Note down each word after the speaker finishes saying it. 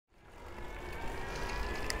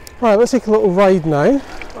Right, let's take a little ride now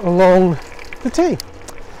along the Tay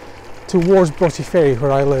towards Broughty Ferry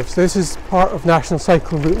where I live. So this is part of National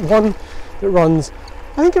Cycle Route 1 that runs,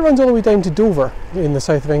 I think it runs all the way down to Dover in the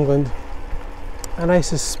south of England, and I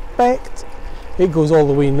suspect it goes all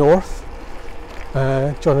the way north,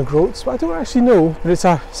 John O'Groats, but I don't actually know, but it's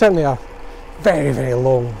certainly a very, very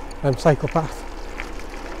long cycle path.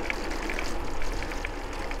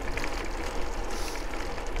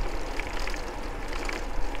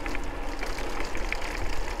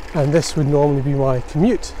 And this would normally be my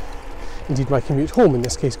commute, indeed my commute home in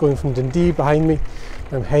this case, going from Dundee behind me.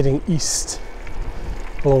 I'm heading east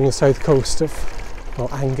along the south coast of, well,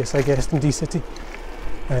 Angus I guess, Dundee City,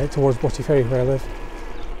 towards Broughty Ferry where I live.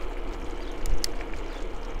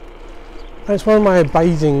 And it's one of my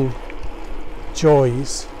abiding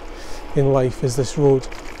joys in life is this road.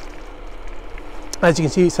 As you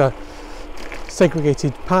can see, it's a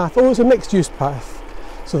segregated path, it's a mixed use path,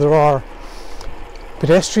 so there are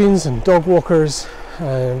pedestrians and dog walkers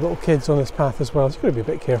and little kids on this path as well, so you've got to be a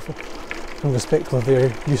bit careful and respectful of their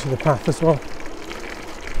use of the path as well.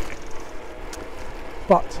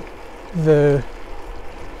 But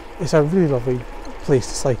it's a really lovely place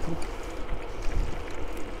to cycle.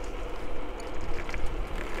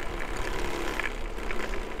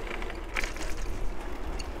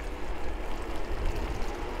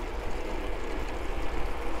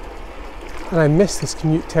 And I miss this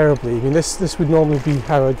commute terribly. I mean, this would normally be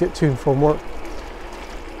how I get to and from work.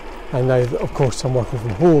 And now, of course, I'm working from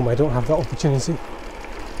home, I don't have that opportunity,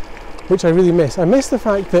 which I really miss. I miss the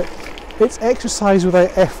fact that it's exercise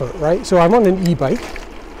without effort, right? So I'm on an e-bike,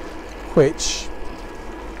 which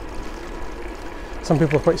some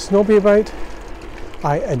people are quite snobby about.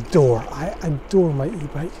 I adore my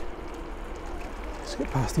e-bike. Let's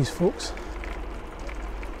get past these folks.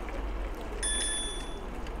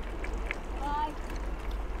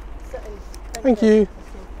 Thank you.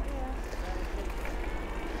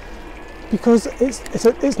 Because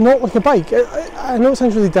it's not like a bike. I know it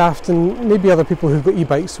sounds really daft, and maybe other people who've got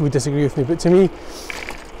e-bikes would disagree with me, but to me,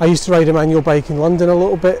 I used to ride a manual bike in London a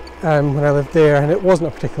little bit when I lived there, and it wasn't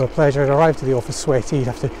a particular pleasure. I'd arrive to the office sweaty, you'd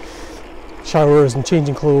have to showers and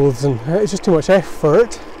changing clothes, and it's just too much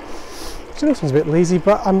effort. So it sounds a bit lazy,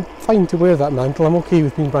 but I'm fine to wear that mantle. I'm okay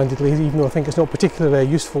with being branded lazy, even though I think it's not particularly a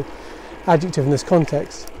useful adjective in this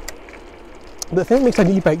context. But the thing that makes an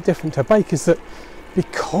e-bike different to a bike is that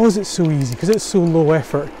because it's so easy, because it's so low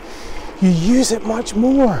effort, you use it much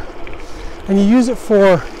more. And you use it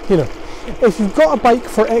for, you know, if you've got a bike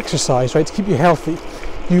for exercise, right, to keep you healthy,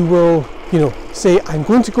 you will, you know, say, I'm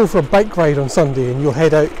going to go for a bike ride on Sunday, and you'll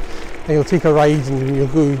head out and you'll take a ride and you'll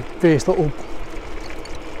go various little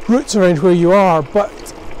routes around where you are. But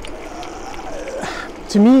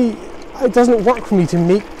to me, it doesn't work for me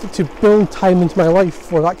to build time into my life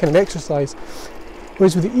for that kind of exercise.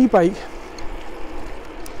 Whereas with the e-bike,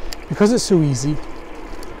 because it's so easy,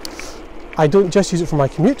 I don't just use it for my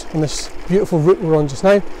commute on this beautiful route we're on just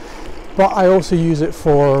now, but I also use it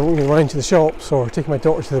for, you know, running to the shops or taking my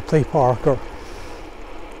daughter to the play park or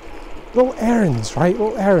little errands, right?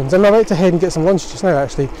 Little errands. I'm about to head and get some lunch just now,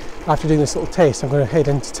 actually. After doing this little test, I'm going to head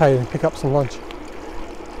into town and pick up some lunch.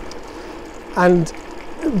 And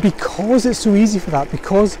because it's so easy for that,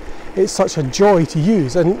 because it's such a joy to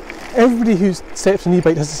use, and everybody who steps on an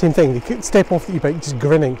e-bike does the same thing. They could step off the e-bike just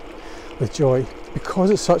grinning with joy.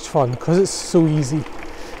 Because it's such fun, because it's so easy,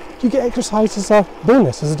 you get exercise as a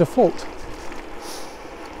bonus, as a default.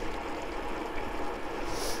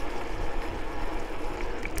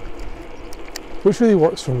 Which really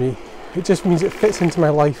works for me. It just means it fits into my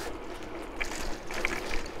life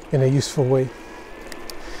in a useful way.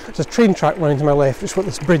 There's a train track running to my left, which is what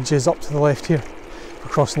this bridge is up to the left here, for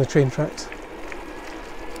crossing the train tracks.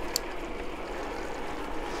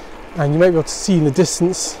 And you might be able to see in the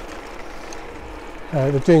distance,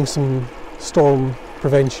 they're doing some storm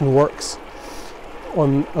prevention works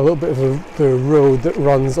on a little bit of the road that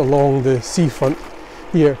runs along the seafront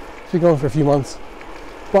here. It's been going for a few months,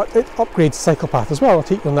 but it upgrades the cycle path as well. I'll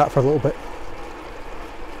take you on that for a little bit.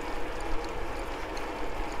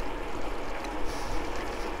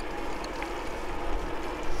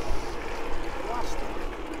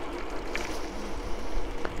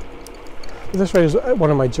 This ride is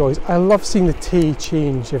one of my joys. I love seeing the Tay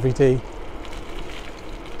change every day.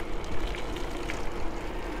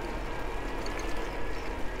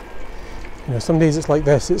 You know, some days it's like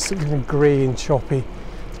this, it's kind of grey and choppy.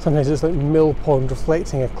 Sometimes it's like mill pond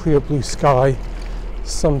reflecting a clear blue sky.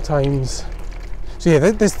 Sometimes, so yeah,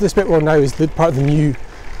 this bit we're on now is the part of the new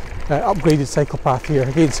upgraded cycle path here.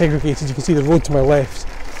 Again, segregated. You can see the road to my left.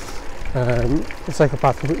 The cycle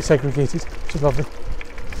path completely segregated, which is lovely.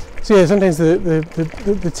 So yeah, sometimes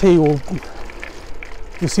the tail,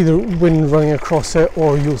 you'll see the wind running across it,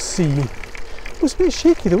 or you'll see, it was a bit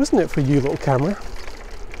shaky though, isn't it, for you little camera?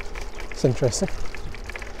 It's interesting.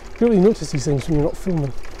 You don't really notice these things when you're not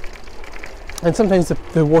filming. And sometimes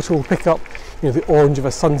the water will pick up, you know, the orange of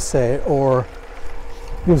a sunset, or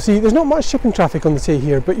you'll see, there's not much shipping traffic on the Tay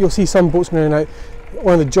here, but you'll see some boats going in and out.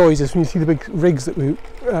 One of the joys is when you see the big rigs that you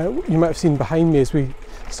might have seen behind me as we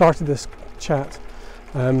started this chat.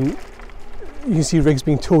 You can see rigs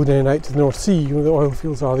being towed in and out to the North Sea, where the oil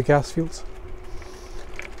fields are, the gas fields,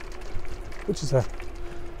 which is a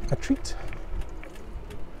treat.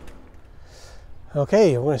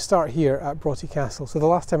 Okay, I'm going to start here at Broughty Castle. So the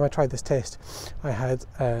last time I tried this test, I had,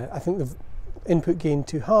 I think the input gain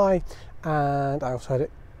too high, and I also had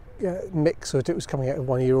it mixed so that it was coming out of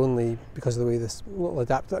one ear only because of the way this little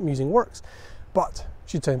adapter that I'm using works. But it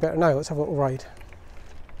should sound better now. Let's have a little ride.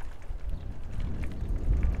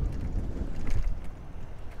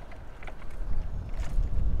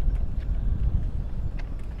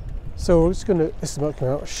 So we're just going to, this is not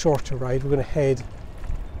going to be a shorter ride, we're going to head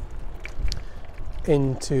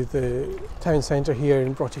into the town centre here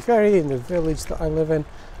in Broughty Ferry, in the village that I live in.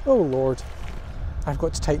 Oh Lord, I've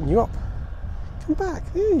got to tighten you up. Come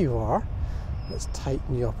back, there you are. Let's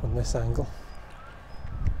tighten you up on this angle.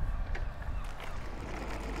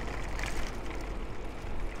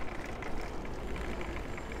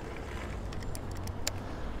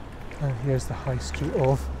 And here's the high street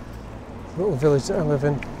of the little village that I live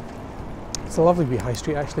in. It's a lovely wee high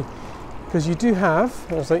street actually, because you do have,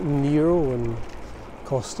 there's like Nero and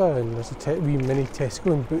Costa, and there's a wee mini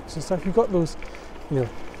Tesco and Boots and stuff. You've got those, you know,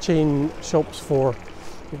 chain shops for,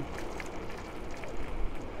 you know,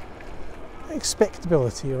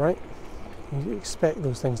 expectability, right? You expect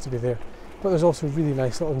those things to be there. But there's also really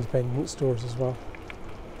nice little independent stores as well,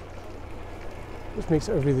 which makes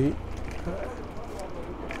it a really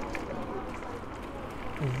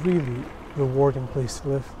rewarding place to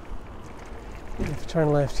live. If you turn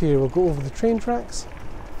left here, we'll go over the train tracks.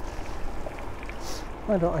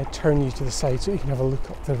 Why don't I turn you to the side so you can have a look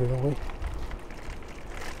up the railway.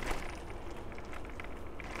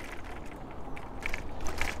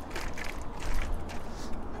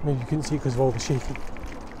 Maybe you couldn't see it because of all the shaking.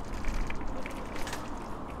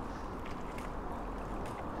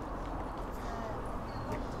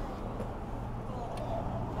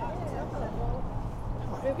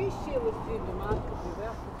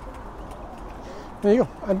 There you go.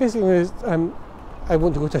 And basically, I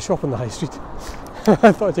want to go to a shop on the high street.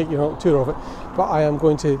 I thought I'd take you on a tour of it, but I am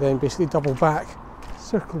going to then basically double back,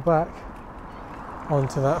 circle back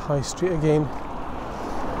onto that high street again.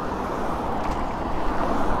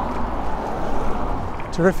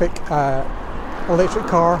 Terrific electric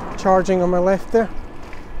car charging on my left there.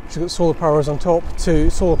 It's got solar panels on top,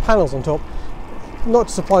 not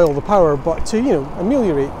to supply all the power, but to, you know,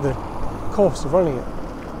 ameliorate the cost of running it.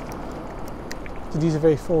 So these are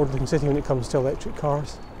very forward-looking city when it comes to electric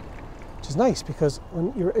cars, which is nice because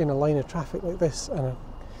when you're in a line of traffic like this and a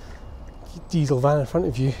diesel van in front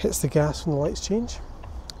of you hits the gas when the lights change,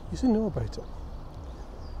 you should know about it.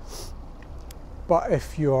 But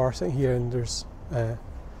if you are sitting here and there's a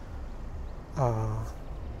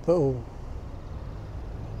little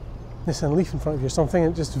Nissan Leaf in front of you or something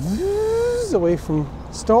and it just whizzes away from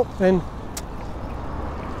stop, then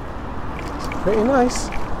it's pretty nice.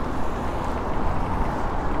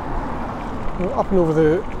 We're up and over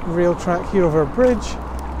the rail track here over a bridge.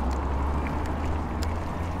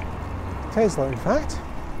 Tesla, in fact.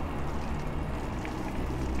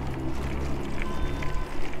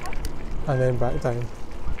 And then back down.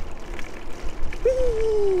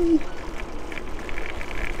 Whee!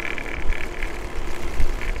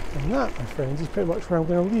 And that, my friends, is pretty much where I'm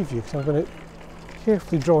going to leave you, because I'm going to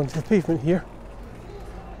carefully draw into the pavement here.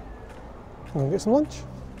 I'm going to get some lunch.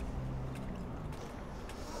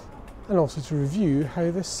 And also to review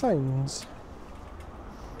how this sounds.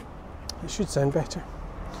 It should sound better.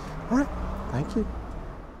 Alright, thank you.